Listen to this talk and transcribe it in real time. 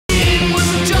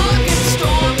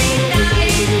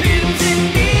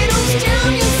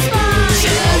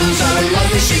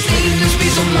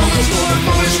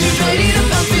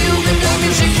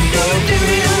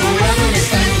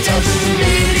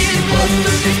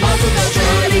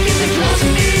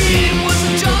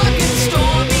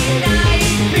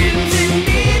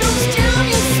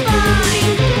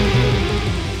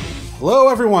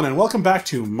welcome back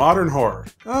to Modern Horror.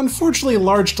 Unfortunately,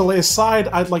 large delay aside,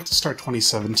 I'd like to start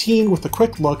 2017 with a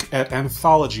quick look at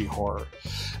anthology horror.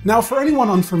 Now, for anyone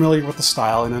unfamiliar with the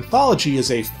style, an anthology is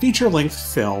a feature-length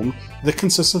film that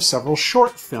consists of several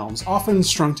short films, often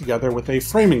strung together with a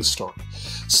framing story.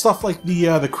 Stuff like the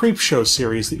Creepshow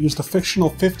series that used a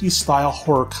fictional 50s-style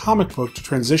horror comic book to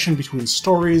transition between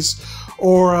stories,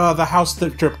 or The House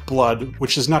That Dripped Blood,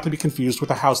 which is not to be confused with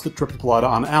The House That Dripped Blood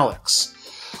on Alex.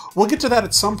 We'll get to that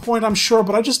at some point, I'm sure,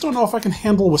 but I just don't know if I can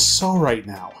handle Wiseau right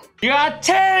now. You are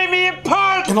tearing me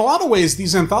apart! In a lot of ways,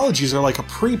 these anthologies are like a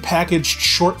pre-packaged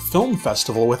short film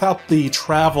festival without the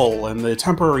travel and the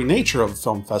temporary nature of a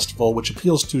film festival, which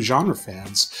appeals to genre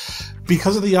fans,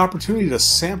 because of the opportunity to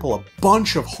sample a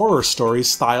bunch of horror stories,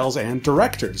 styles, and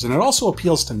directors. And it also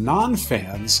appeals to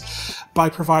non-fans by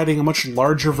providing a much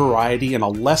larger variety and a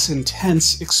less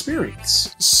intense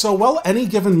experience. So while any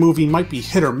given movie might be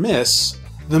hit or miss,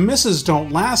 the misses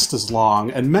don't last as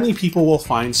long, and many people will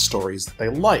find stories that they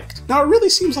liked. Now, it really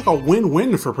seems like a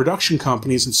win-win for production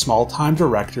companies and small-time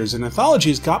directors, and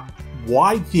anthologies got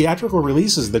wide theatrical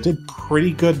releases that did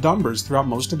pretty good numbers throughout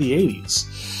most of the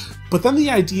 80s. But then the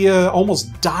idea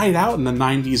almost died out in the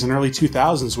 90s and early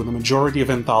 2000s when the majority of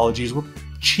anthologies were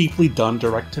cheaply done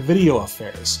direct-to-video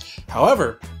affairs.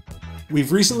 However,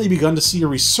 we've recently begun to see a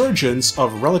resurgence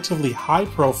of relatively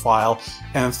high-profile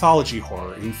anthology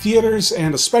horror in theaters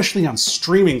and especially on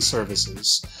streaming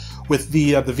services, with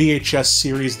the VHS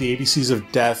series, the ABCs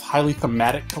of Death, highly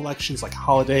thematic collections like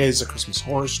Holidays, A Christmas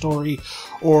Horror Story,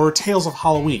 or Tales of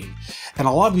Halloween. And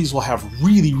a lot of these will have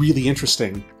really, really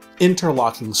interesting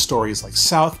interlocking stories like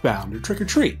Southbound or Trick or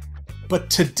Treat. But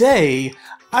today,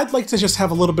 I'd like to just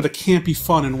have a little bit of campy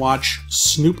fun and watch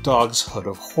Snoop Dogg's Hood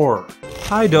of Horror.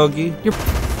 Hi, doggy.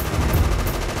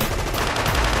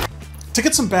 To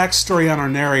get some backstory on our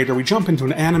narrator, we jump into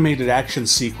an animated action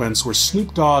sequence where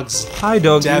Snoop Dogg's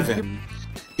Devin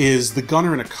is the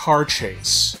gunner in a car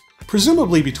chase,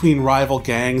 presumably between rival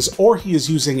gangs, or he is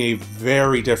using a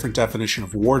very different definition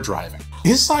of war driving.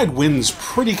 His side wins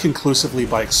pretty conclusively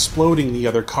by exploding the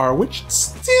other car, which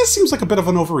seems like a bit of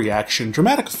an overreaction.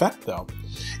 Dramatic effect, though.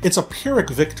 It's a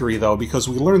Pyrrhic victory, though, because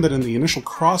we learn that in the initial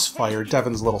crossfire,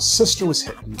 Devin's little sister was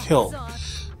hit and killed.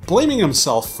 Blaming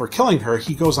himself for killing her,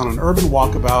 he goes on an urban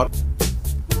walkabout.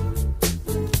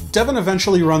 Devin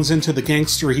eventually runs into the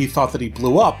gangster he thought that he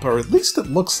blew up, or at least it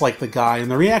looks like the guy, and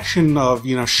the reaction of,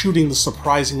 shooting the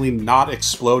surprisingly not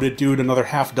exploded dude another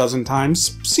half dozen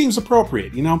times seems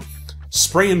appropriate,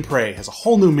 Spray and pray has a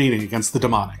whole new meaning against the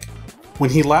demonic. When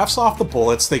he laughs off the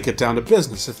bullets, they get down to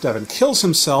business. If Devin kills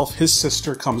himself, his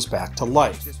sister comes back to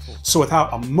life. So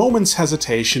without a moment's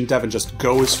hesitation, Devin just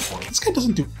goes for it. This guy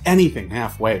doesn't do anything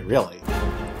halfway, really.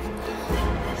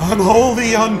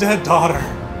 Unholy undead daughter.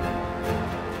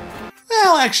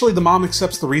 Well, actually, the mom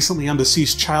accepts the recently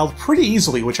undeceased child pretty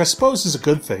easily, which I suppose is a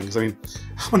good thing. I mean,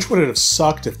 how much would it have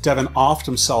sucked if Devin offed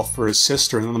himself for his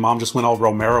sister and then the mom just went all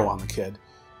Romero on the kid?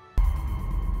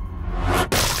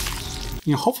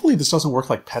 Hopefully this doesn't work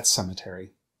like Pet Sematary.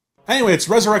 Anyway, it's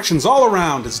resurrections all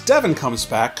around as Devin comes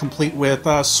back, complete with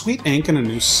sweet ink and a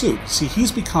new suit. See,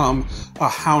 he's become a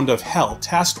hound of hell,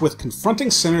 tasked with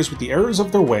confronting sinners with the errors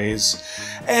of their ways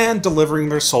and delivering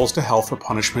their souls to hell for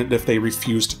punishment if they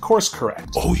refuse to course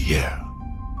correct. Oh yeah.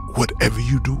 Whatever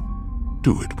you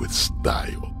do it with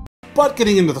style. But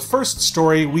getting into the first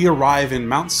story, we arrive in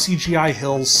Mount CGI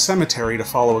Hills Cemetery to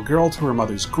follow a girl to her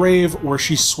mother's grave, where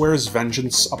she swears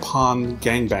vengeance upon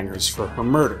gangbangers for her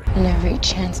murder. And every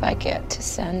chance I get to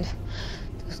send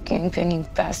those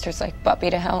gangbanging bastards like Buppy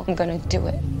to hell, I'm gonna do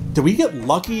it. Did we get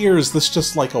lucky, or is this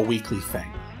just like a weekly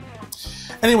thing?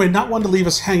 Anyway, not one to leave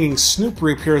us hanging, Snoop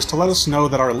reappears to let us know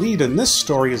that our lead in this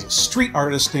story is a street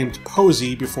artist named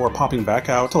Posey before popping back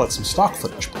out to let some stock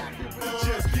footage play.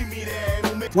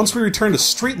 Once we return to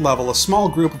street level, a small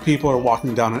group of people are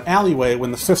walking down an alleyway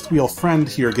when the fifth wheel friend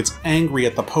here gets angry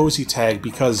at the Posey tag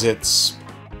because it's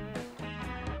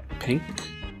pink?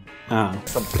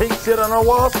 Some pink shit on our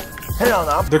walls? Hell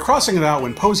no. They're crossing it out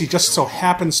when Posey just so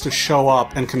happens to show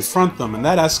up and confront them, and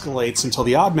that escalates until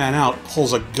the odd man out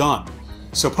pulls a gun.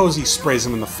 So Posey sprays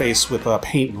him in the face with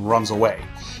paint and runs away.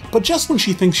 But just when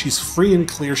she thinks she's free and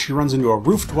clear, she runs into a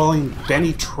roof-dwelling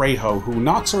Benny Trejo, who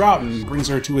knocks her out and brings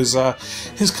her to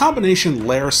his combination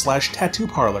lair/tattoo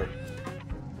parlor.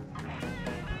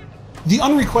 The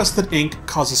unrequested ink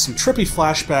causes some trippy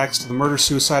flashbacks to the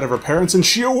murder-suicide of her parents, and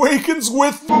she awakens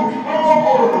with...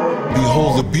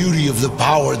 Behold the beauty of the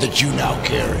power that you now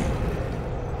carry.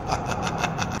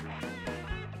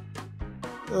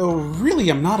 Oh, really,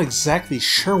 I'm not exactly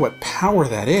sure what power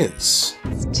that is.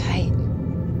 It's tight.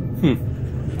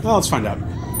 Well, let's find out.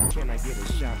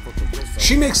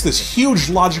 She makes this huge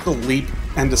logical leap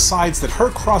and decides that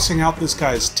her crossing out this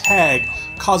guy's tag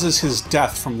causes his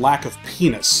death from lack of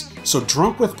penis. So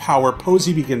drunk with power,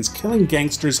 Posey begins killing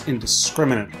gangsters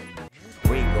indiscriminately.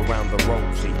 Ring around the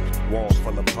rosy, walls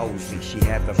full of Posey. She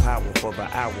had the power for the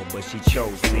hour, but she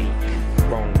chose me.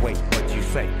 Wrong way, what you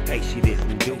say? Hey, she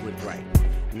didn't do it right.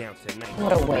 Now tonight.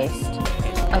 What a waste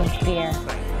of beer.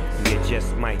 You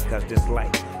just might, cause this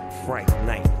life, fright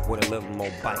night with a little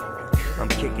more bite. I'm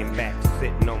kicking back,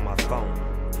 sitting on my phone.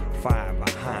 Fire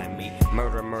behind me,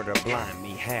 murder, murder blind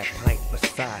me. Half pint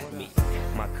beside me,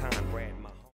 my comrade, my...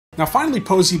 Now finally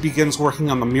Posey begins working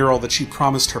on the mural that she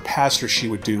promised her pastor she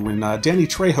would do when Danny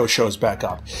Trejo shows back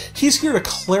up. He's here to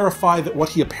clarify that what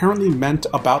he apparently meant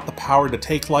about the power to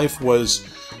take life was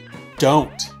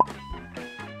don't.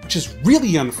 Which is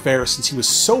really unfair since he was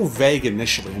so vague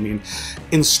initially. I mean,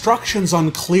 instructions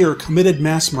unclear, committed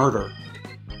mass murder.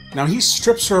 Now he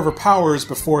strips her of her powers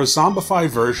before zombified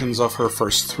versions of her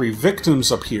first 3 victims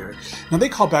appear. Now they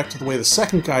call back to the way the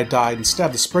second guy died and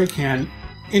stabbed the spray can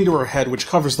into her head, which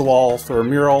covers the wall for a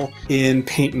mural in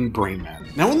Paint and Brain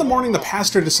Man. Now in the morning, the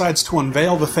pastor decides to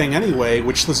unveil the thing anyway,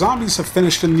 which the zombies have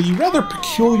finished in the rather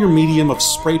peculiar medium of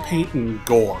spray paint and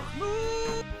gore.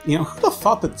 You know, who'd have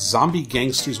thought that zombie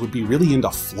gangsters would be really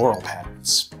into floral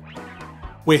patterns?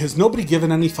 Wait, has nobody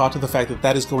given any thought to the fact that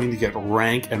that is going to get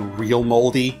rank and real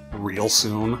moldy real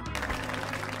soon?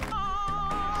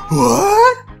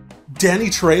 What? Danny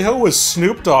Trejo was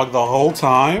Snoop Dogg the whole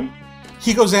time?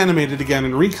 He goes animated again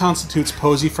and reconstitutes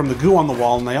Posey from the goo on the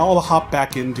wall, and they all hop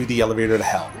back into the elevator to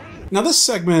hell. Now this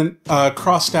segment,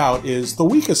 crossed out, is the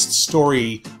weakest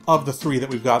story of the 3 that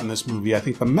we've got in this movie. I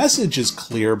think the message is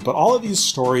clear, but all of these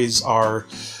stories are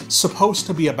supposed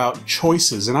to be about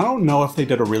choices, and I don't know if they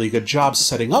did a really good job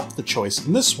setting up the choice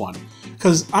in this one.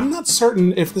 Because I'm not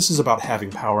certain if this is about having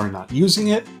power and not using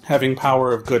it, having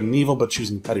power of good and evil but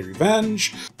choosing petty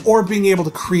revenge, or being able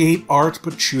to create art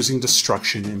but choosing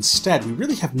destruction instead. We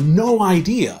really have no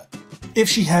idea if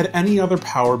she had any other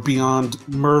power beyond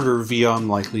murder via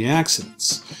unlikely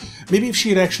accidents. Maybe if she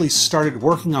had actually started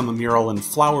working on the mural and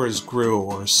flowers grew,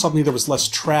 or suddenly there was less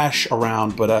trash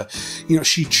around, but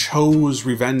she chose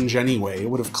revenge anyway. It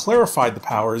would have clarified the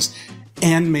powers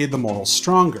and made the moral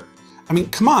stronger. I mean,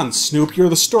 come on, Snoop, you're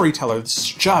the storyteller. This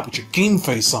is your job. Put your game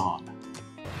face on.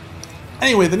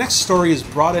 Anyway, the next story is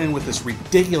brought in with this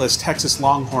ridiculous Texas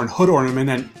Longhorn hood ornament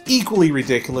and equally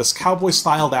ridiculous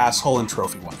cowboy-styled asshole and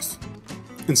trophy wife.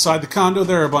 Inside the condo,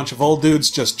 there are a bunch of old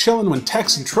dudes just chilling when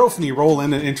Tex and Trophany roll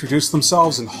in and introduce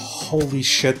themselves, and holy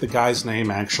shit, the guy's name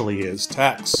actually is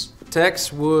Tex.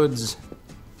 Tex Woods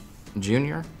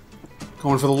Jr.?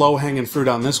 Going for the low-hanging fruit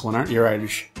on this one, aren't you,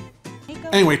 Irish?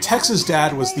 Anyway, Tex's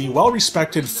dad was the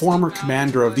well-respected former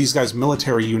commander of these guys'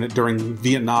 military unit during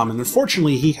Vietnam, and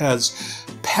unfortunately he has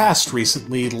passed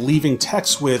recently, leaving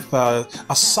Tex with a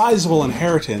sizable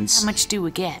inheritance. How much do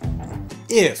we get?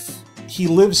 If he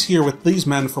lives here with these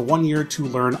men for 1 year to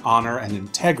learn honor and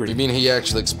integrity. You mean he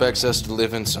actually expects us to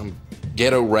live in some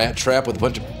ghetto rat trap with a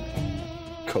bunch of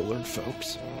colored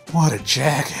folks? What a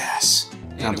jackass.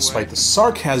 Now, despite the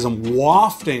sarcasm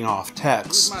wafting off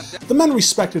Tex, the men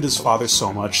respected his father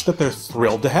so much that they're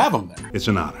thrilled to have him there. It's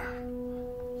an honor.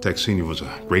 Tex Sr. was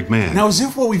a great man. Now, as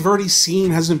if what we've already seen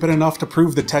hasn't been enough to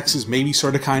prove that Tex is maybe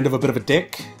sort of kind of a bit of a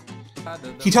dick,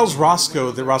 he tells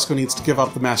Roscoe that Roscoe needs to give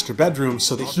up the master bedroom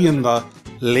so that he and the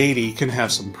lady can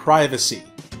have some privacy.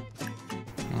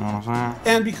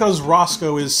 And because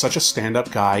Roscoe is such a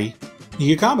stand-up guy,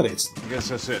 he accommodates them. I guess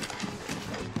that's it.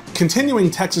 Continuing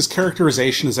Tex's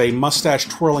characterization as a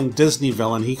mustache-twirling Disney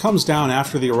villain, he comes down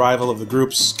after the arrival of the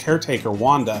group's caretaker,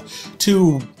 Wanda,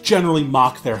 to generally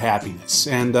mock their happiness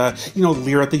and,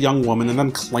 leer at the young woman and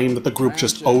then claim that the group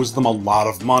just owes them a lot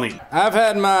of money. I've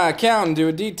had my accountant do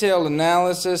a detailed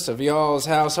analysis of y'all's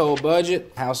household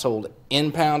budget, household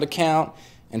in-pound account,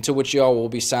 into which y'all will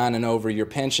be signing over your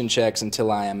pension checks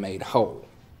until I am made whole.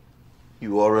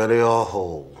 You already are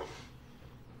whole.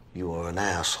 You are an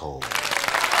asshole.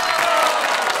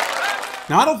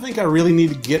 Now, I don't think I really need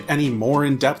to get any more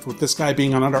in-depth with this guy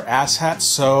being another asshat,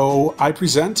 so I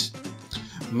present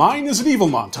Mine is an Evil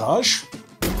montage.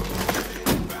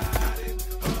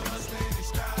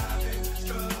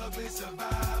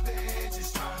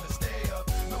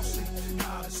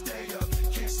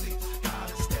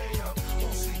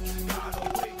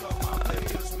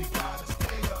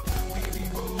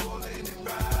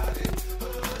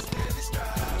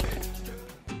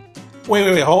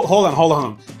 Wait, hold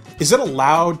on. Is it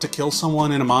allowed to kill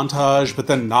someone in a montage, but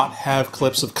then not have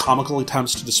clips of comical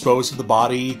attempts to dispose of the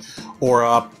body,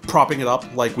 or propping it up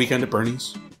like Weekend at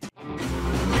Bernie's?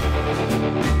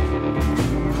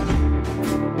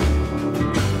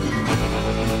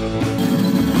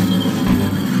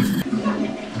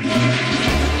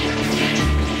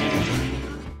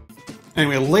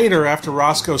 Anyway, later, after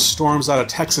Roscoe storms out of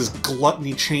Tex's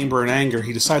gluttony chamber in anger,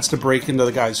 he decides to break into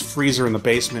the guy's freezer in the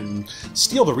basement and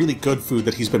steal the really good food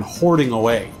that he's been hoarding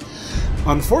away.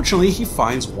 Unfortunately, he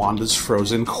finds Wanda's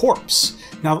frozen corpse.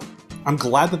 Now, I'm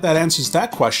glad that answers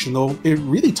that question, though it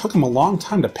really took him a long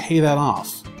time to pay that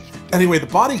off. Anyway, the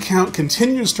body count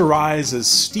continues to rise as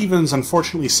Stevens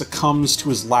unfortunately succumbs to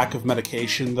his lack of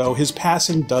medication, though his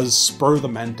passing does spur the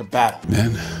men to battle.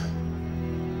 Men,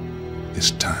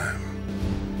 it's time.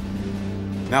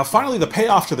 Now, finally, the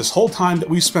payoff to this whole time that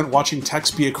we've spent watching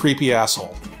Tex be a creepy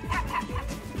asshole.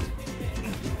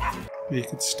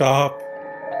 Make it stop.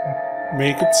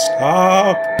 Make it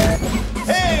stop.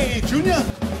 Hey, Junior!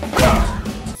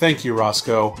 Thank you,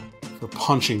 Roscoe, for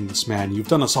punching this man. You've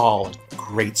done us all a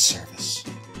great service.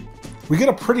 We get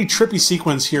a pretty trippy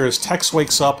sequence here as Tex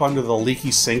wakes up under the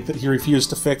leaky sink that he refused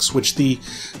to fix, which the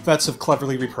vets have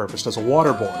cleverly repurposed as a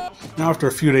waterboard. Now, after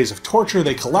a few days of torture,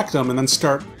 they collect him and then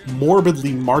start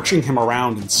morbidly marching him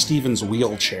around in Steven's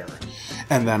wheelchair.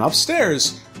 And then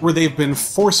upstairs, where they've been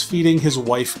force-feeding his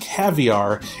wife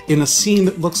caviar in a scene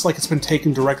that looks like it's been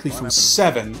taken directly from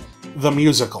Seven, the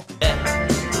musical.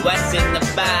 What's in the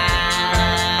fire?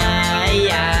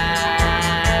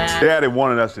 Daddy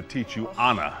wanted us to teach you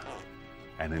honor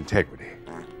and integrity.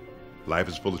 Life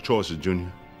is full of choices,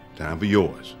 Junior. Time for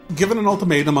yours. Given an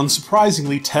ultimatum,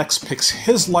 unsurprisingly, Tex picks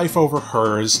his life over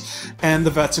hers, and the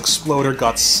vet's exploder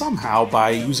got somehow by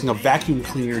using a vacuum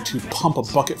cleaner to pump a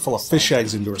bucket full of fish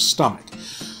eggs into her stomach.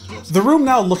 The room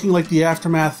now looking like the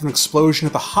aftermath of an explosion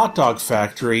at the hot dog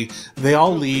factory, they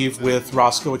all leave with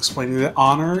Roscoe explaining that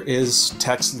honor is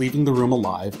Tex leaving the room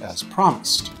alive as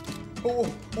promised.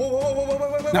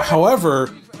 Now,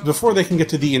 however, before they can get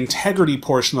to the integrity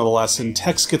portion of the lesson,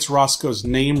 Tex gets Roscoe's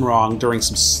name wrong during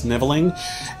some sniveling,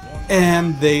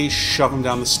 and they shove him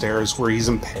down the stairs where he's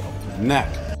impaled through the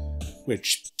neck,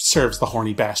 which serves the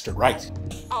horny bastard right.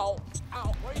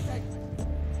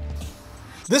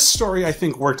 This story, I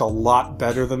think, worked a lot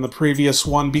better than the previous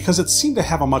one because it seemed to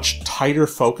have a much tighter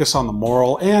focus on the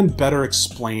moral and better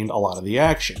explained a lot of the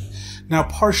action. Now,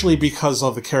 partially because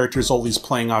of the characters always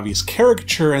playing obvious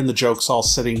caricature and the jokes all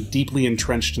sitting deeply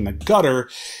entrenched in the gutter,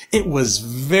 it was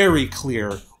very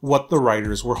clear what the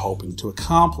writers were hoping to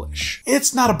accomplish.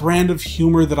 It's not a brand of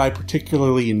humor that I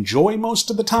particularly enjoy most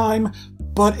of the time,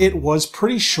 but it was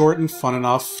pretty short and fun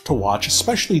enough to watch,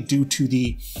 especially due to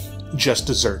the just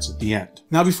desserts at the end.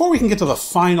 Now, before we can get to the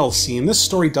final scene, this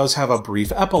story does have a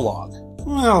brief epilogue.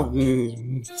 Well,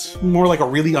 it's more like a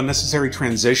really unnecessary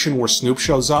transition where Snoop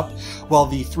shows up while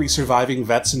the three surviving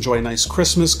vets enjoy a nice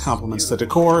Christmas, compliments the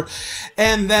decor,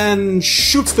 and then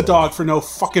shoots the dog for no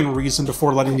fucking reason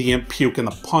before letting the imp puke in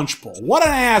the punch bowl. What an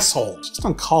asshole! It's just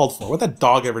uncalled for. What'd that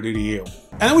dog ever do to you?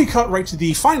 And then we cut right to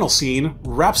the final scene,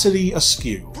 Rhapsody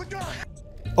Askew,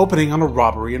 opening on a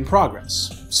robbery in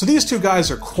progress. So these two guys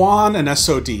are Quan and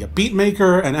SOD, a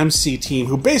beatmaker and MC team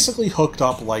who basically hooked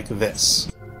up like this.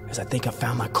 As I think I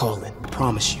found my calling, I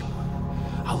promise you,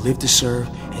 I'll live to serve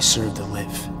and serve to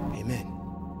live. Amen.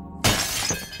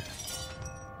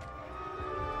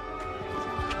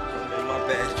 My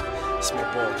bad. It's my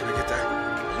ball. Can I get that?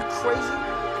 Are you crazy?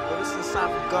 Well, this is a sign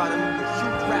from God. I'm a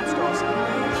huge rap star.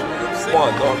 Come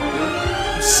on, dog.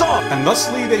 And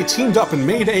thusly, they teamed up and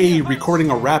made a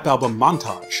recording a rap album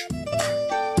montage,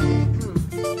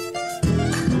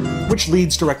 which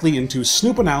leads directly into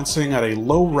Snoop announcing at a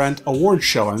low-rent award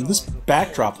show, and this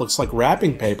backdrop looks like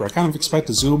wrapping paper. I kind of expect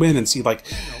to zoom in and see, like,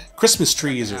 Christmas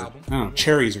trees or, I don't know,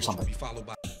 cherries or something.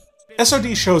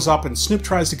 SOD shows up and Snoop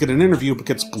tries to get an interview but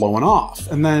gets blown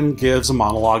off, and then gives a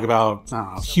monologue about, I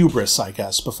don't know, hubris, I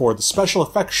guess, before the special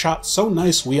effects shot so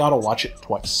nice we ought to watch it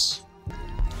twice.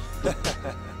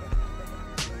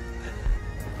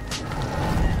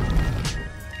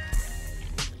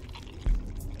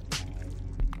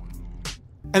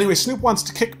 Anyway, Snoop wants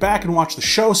to kick back and watch the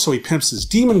show, so he pimps his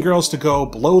demon girls to go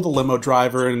blow the limo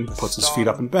driver and puts his feet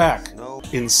up and back.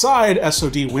 Inside,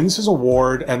 SOD wins his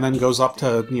award and then goes up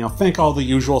to, thank all the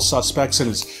usual suspects and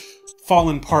his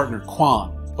fallen partner,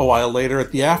 Quan. A while later,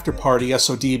 at the after-party,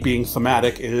 SOD, being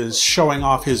thematic, is showing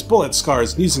off his bullet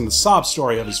scars and using the sob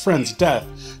story of his friend's death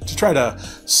to try to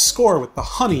score with the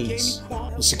honeys.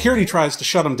 The security tries to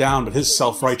shut him down, but his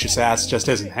self-righteous ass just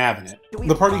isn't having it.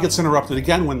 The party gets interrupted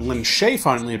again when Lin Shaye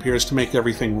finally appears to make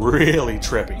everything really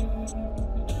trippy.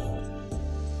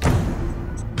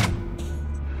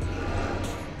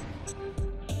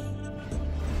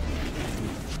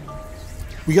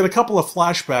 We get a couple of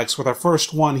flashbacks, with our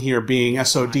first one here being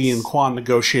SOD and Quan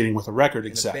negotiating with a record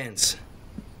exec. Benz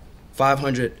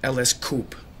 500 LS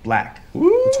Coupe, black,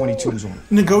 with 22s on it.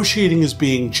 Negotiating is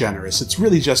being generous. It's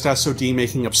really just SOD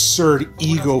making absurd,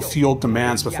 ego-fueled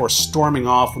demands before storming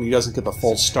off when he doesn't get the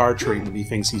full star treatment he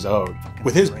thinks he's owed.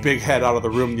 With his big head out of the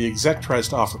room, the exec tries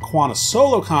to offer Quan a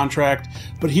solo contract,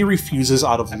 but he refuses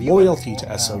out of loyalty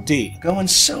to SOD. Going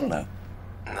solo.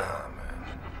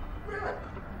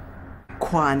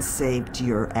 Quan saved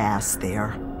your ass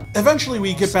there. Eventually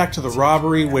we get back to the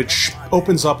robbery, which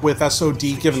opens up with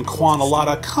SOD giving Quan a lot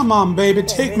of "come on baby,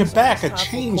 take me back, I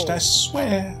changed, I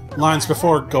swear" lines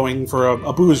before going for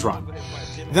a booze run.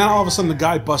 Then all of a sudden the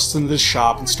guy busts into this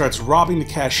shop and starts robbing the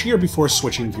cashier before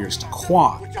switching gears to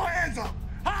Quan. Put your hands up!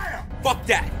 Higher! Fuck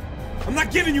that! I'm not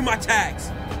giving you my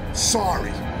tags!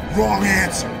 Sorry, wrong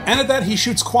answer. And at that he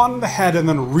shoots Quan in the head and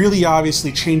then really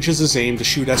obviously changes his aim to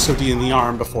shoot SOD in the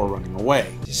arm before running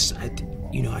away.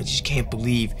 I just can't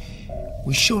believe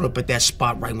we showed up at that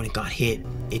spot right when it got hit.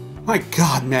 My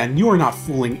god, man, you are not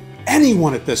fooling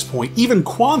anyone at this point. Even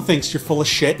Quan thinks you're full of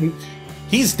shit, and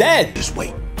he's dead. Just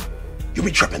wait. You'll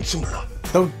be tripping soon enough.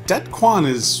 Though dead Quan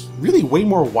is really way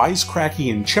more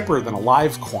wisecracky and chipper than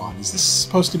alive Quan. Is this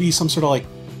supposed to be some sort of, like,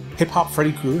 hip-hop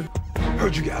Freddy Krueger?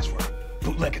 Heard you guys were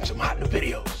bootlegging some hot new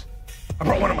videos. I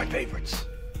brought one of my favorites.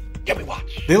 Get me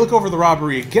watch. They look over the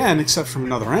robbery again, except from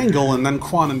another angle, and then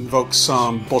Quan invokes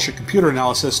some bullshit computer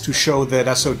analysis to show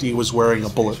that SOD was wearing a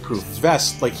bulletproof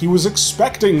vest, like he was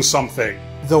expecting something.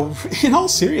 Though, in all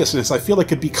seriousness, I feel like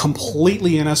it'd be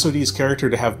completely in SOD's character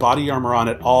to have body armor on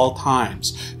at all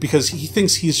times, because he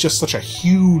thinks he's just such a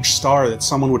huge star that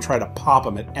someone would try to pop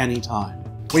him at any time.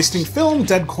 Wasting film,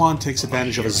 dead Quan takes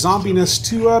advantage of his zombiness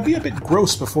to be a bit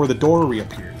gross before the door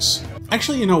reappears.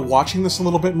 Actually, watching this a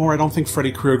little bit more, I don't think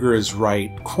Freddy Krueger is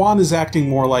right. Quan is acting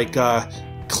more like a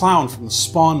clown from the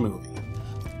Spawn movie.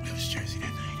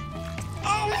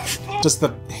 Does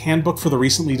the handbook for the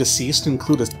recently deceased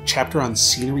include a chapter on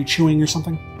scenery chewing or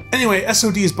something? Anyway,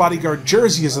 SOD's bodyguard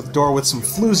Jersey is at the door with some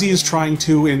floozies trying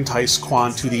to entice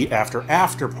Quan to the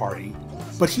after party,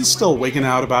 but he's still wigging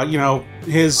out about,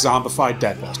 his zombified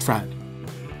dead best friend.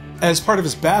 As part of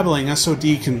his babbling,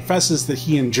 SOD confesses that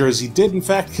he and Jersey did in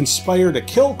fact conspire to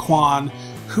kill Quan,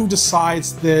 who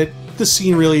decides that the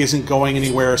scene really isn't going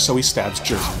anywhere, so he stabs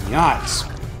Jersey in the eyes.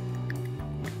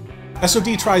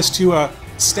 SOD tries to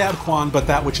stab Quan, but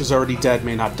that which is already dead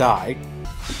may not die.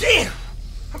 Damn!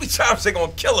 How many times they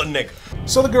gonna kill a nigga?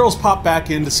 So the girls pop back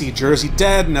in to see Jersey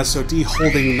dead and SOD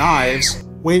holding knives.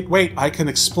 Wait, I can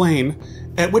explain.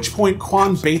 At which point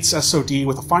Quan baits SOD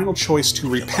with a final choice to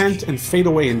repent and fade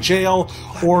away in jail,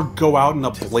 or go out in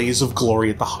a blaze of glory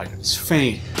at the height of his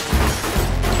fame.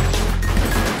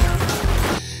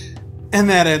 And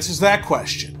that answers that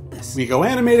question. We go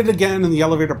animated again and the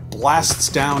elevator blasts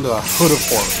down to the Hood of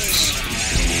Horrors.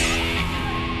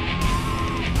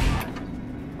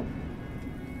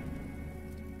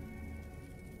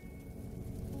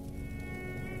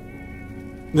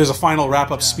 There's a final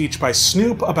wrap-up speech by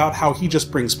Snoop about how he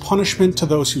just brings punishment to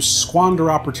those who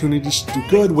squander opportunities to do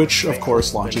good, which, of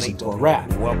course, launches into a rap.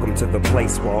 Welcome to the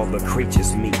place where all the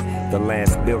creatures meet. The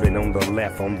last building on the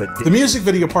left on the... The music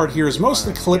video part here is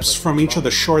mostly clips from each of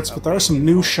the shorts, but there are some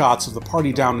new shots of the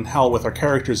party down in hell with our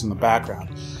characters in the background.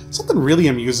 Something really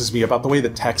amuses me about the way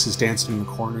that Tex is dancing in the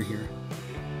corner here.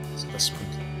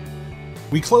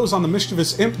 We close on the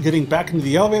mischievous imp getting back into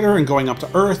the elevator and going up to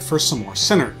Earth for some more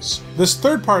sinners. This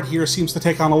third part here seems to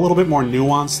take on a little bit more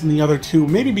nuance than the other two,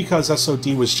 maybe because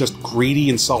SOD was just greedy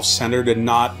and self-centered and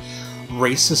not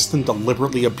racist and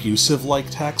deliberately abusive like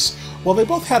Tex. While they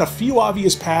both had a few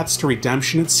obvious paths to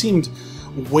redemption, it seemed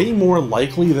way more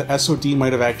likely that SOD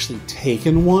might have actually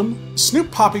taken one.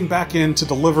 Snoop popping back in to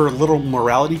deliver little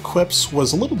morality quips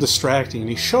was a little distracting, and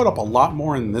he showed up a lot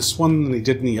more in this one than he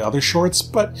did in the other shorts,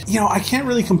 but, I can't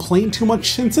really complain too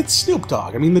much since it's Snoop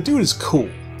Dogg. I mean, the dude is cool.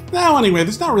 Now, anyway,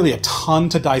 there's not really a ton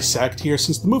to dissect here,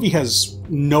 since the movie has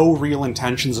no real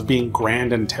intentions of being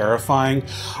grand and terrifying.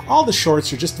 All the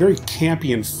shorts are just very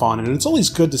campy and fun, and it's always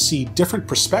good to see different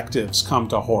perspectives come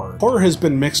to horror. Horror has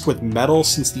been mixed with metal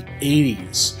since the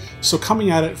 80s, so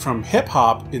coming at it from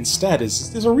hip-hop instead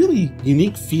is a really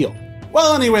unique feel.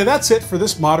 Well, anyway, that's it for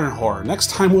this modern horror.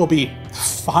 Next time we'll be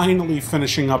finally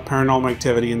finishing up Paranormal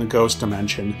Activity in the Ghost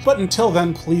Dimension. But until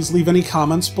then, please leave any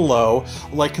comments below,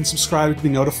 like and subscribe to be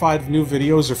notified of new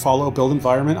videos, or follow Build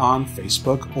Environment on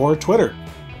Facebook or Twitter.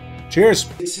 Cheers!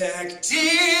 Detective,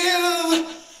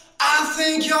 I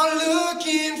think you're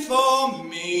looking for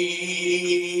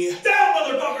me. Down,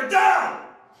 motherfucker, down!